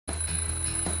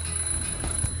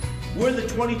We're the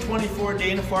 2024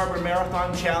 Dana-Farber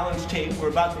Marathon Challenge Team. We're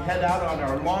about to head out on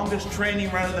our longest training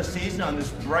run of the season on this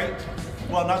bright,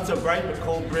 well, not so bright, but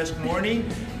cold, brisk morning,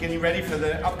 getting ready for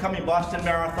the upcoming Boston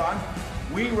Marathon.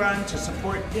 We run to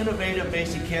support innovative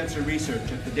basic cancer research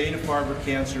at the Dana-Farber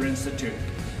Cancer Institute.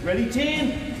 Ready,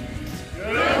 team?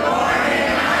 Good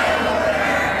morning,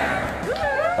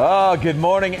 Oh, good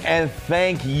morning and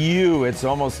thank you. It's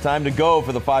almost time to go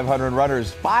for the 500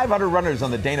 runners. 500 runners on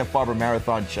the Dana-Farber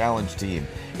Marathon Challenge Team.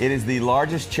 It is the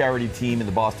largest charity team in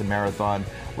the Boston Marathon,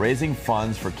 raising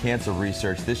funds for cancer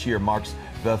research. This year marks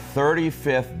the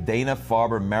 35th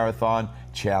Dana-Farber Marathon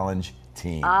Challenge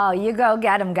Team. Oh, you go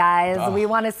get them, guys. We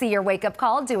want to see your wake-up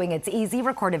call. Doing it's easy.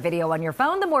 Record a video on your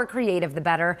phone. The more creative, the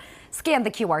better. Scan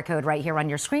the QR code right here on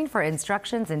your screen for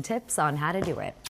instructions and tips on how to do it.